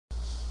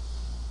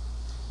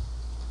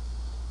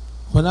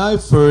When I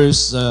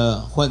first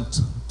went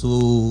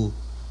to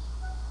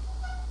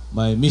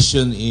my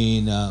mission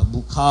in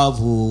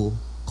Bukavu,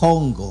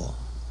 Congo,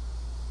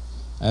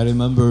 I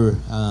remember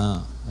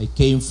I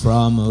came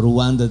from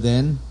Rwanda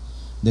then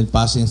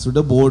passing through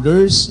the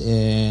borders,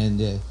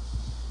 and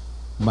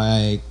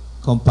my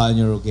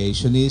companion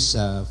rogationist,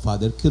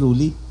 Father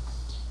Kiruli,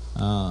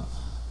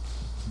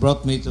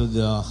 brought me to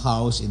the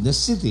house in the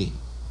city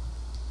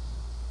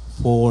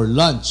for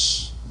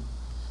lunch.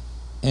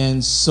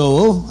 And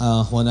so,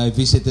 when I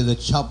visited the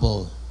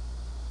chapel,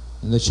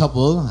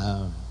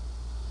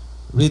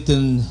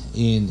 written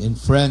in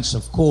French,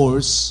 of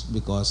course,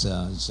 because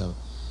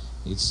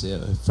it's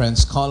a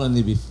French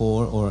colony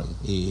before, or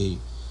a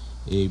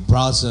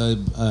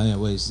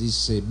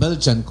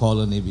Belgian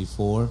colony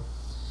before,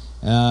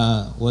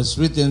 was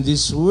written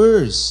these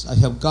words: "I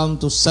have come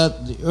to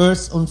set the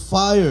earth on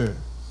fire,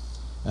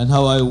 and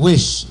how I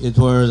wish it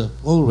were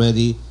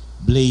already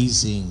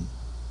blazing."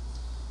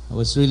 I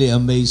was really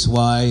amazed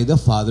why the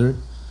Father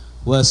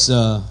was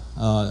the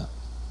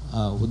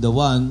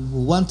one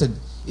who wanted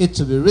it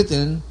to be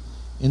written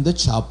in the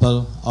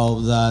chapel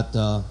of that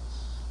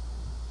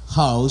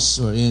house,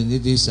 or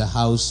it is a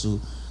house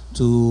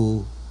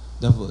to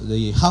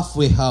the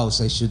halfway house,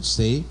 I should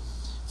say,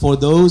 for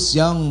those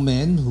young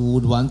men who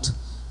would want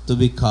to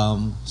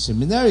become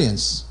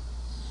seminarians.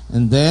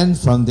 And then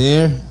from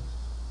there,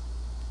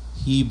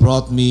 he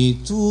brought me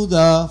to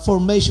the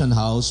formation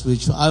house,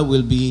 which I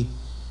will be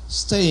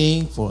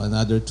staying for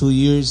another 2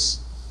 years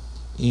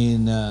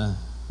in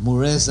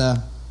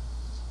Mureza,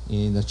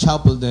 in the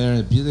chapel there,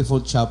 a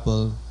beautiful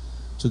chapel,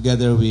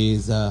 together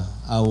with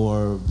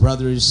our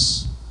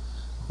brothers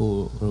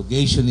who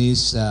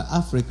rogationists,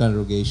 African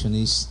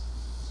rogationists.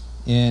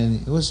 And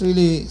it was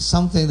really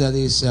something that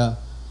is that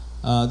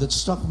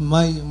struck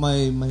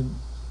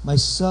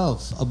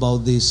myself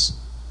about this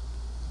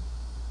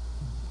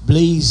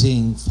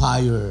blazing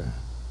fire.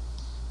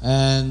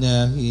 And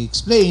he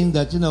explained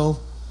that,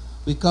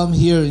 we come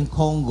here in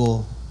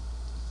Congo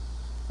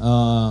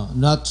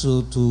not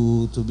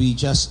to be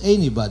just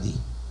anybody.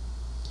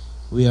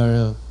 We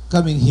are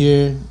coming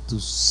here to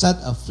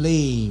set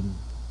aflame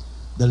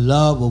the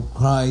love of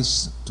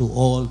Christ to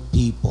all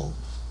people.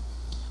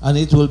 And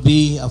it will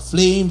be a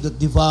flame that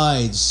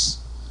divides,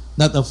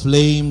 not a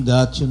flame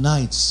that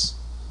unites,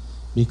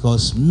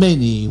 because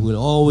many will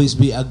always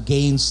be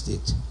against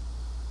it.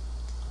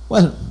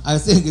 Well, I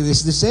think it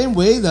is the same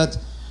way that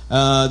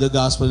the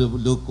Gospel of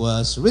Luke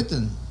was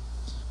written.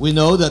 We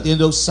know that in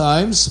those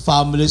times,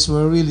 families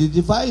were really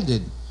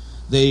divided.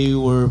 They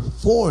were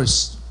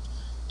forced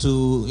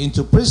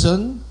into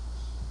prison,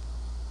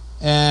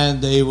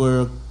 and they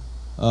were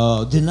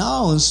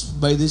denounced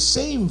by the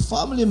same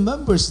family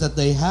members that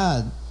they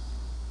had.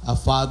 A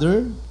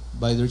father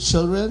by their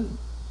children,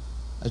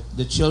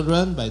 the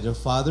children by their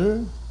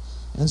father,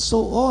 and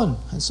so on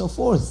and so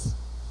forth.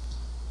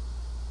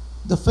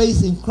 The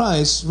faith in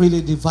Christ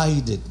really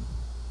divided,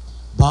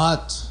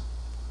 but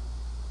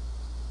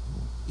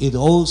it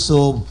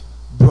also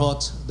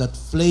brought that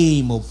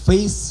flame of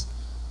faith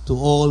to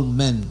all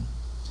men.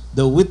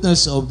 The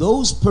witness of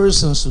those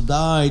persons who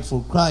died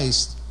for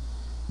Christ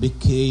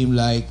became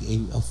like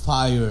a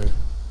fire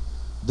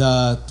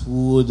that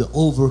would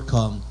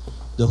overcome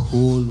the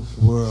whole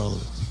world.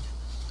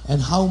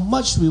 And how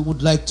much we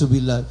would like to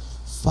be like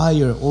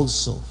fire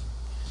also,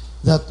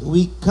 that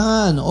we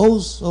can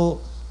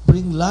also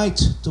bring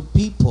light to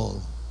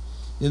people.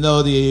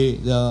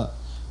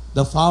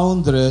 The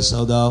foundress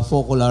of the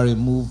Focolare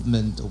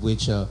movement, of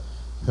which her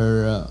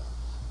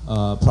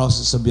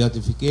process of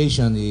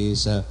beatification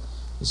is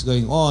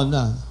going on,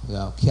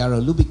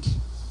 Chiara Lubick,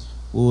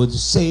 would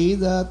say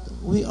that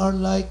we are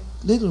like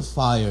little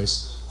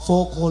fires.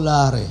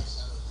 Focolare.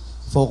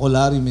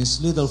 Focolare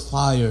means little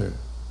fire.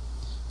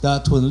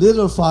 That when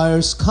little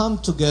fires come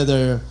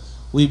together,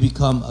 we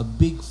become a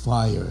big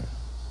fire.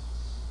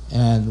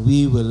 And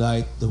we will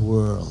light the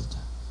world,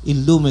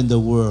 illumine the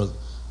world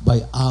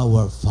by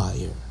our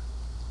fire.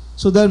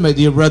 So then, my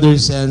dear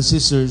brothers and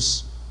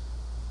sisters,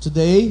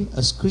 today,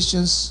 as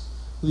Christians,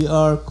 we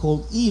are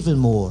called even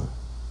more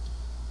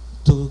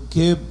to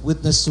give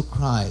witness to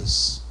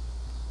Christ,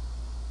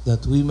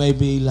 that we may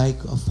be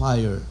like a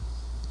fire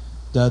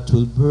that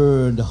will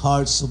burn the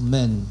hearts of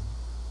men,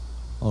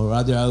 or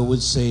rather I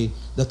would say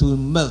that will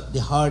melt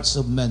the hearts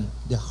of men,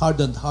 the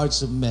hardened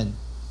hearts of men,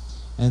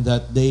 and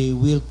that they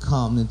will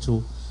come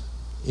into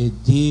a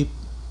deep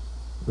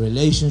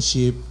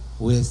relationship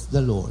with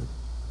the Lord.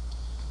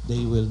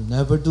 They will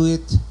never do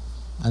it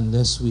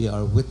unless we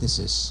are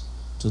witnesses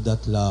to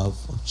that love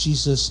of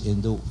Jesus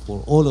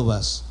for all of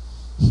us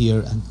here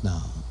and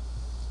now.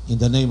 In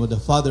the name of the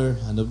Father,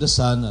 and of the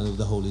Son, and of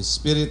the Holy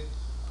Spirit.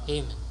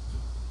 Amen.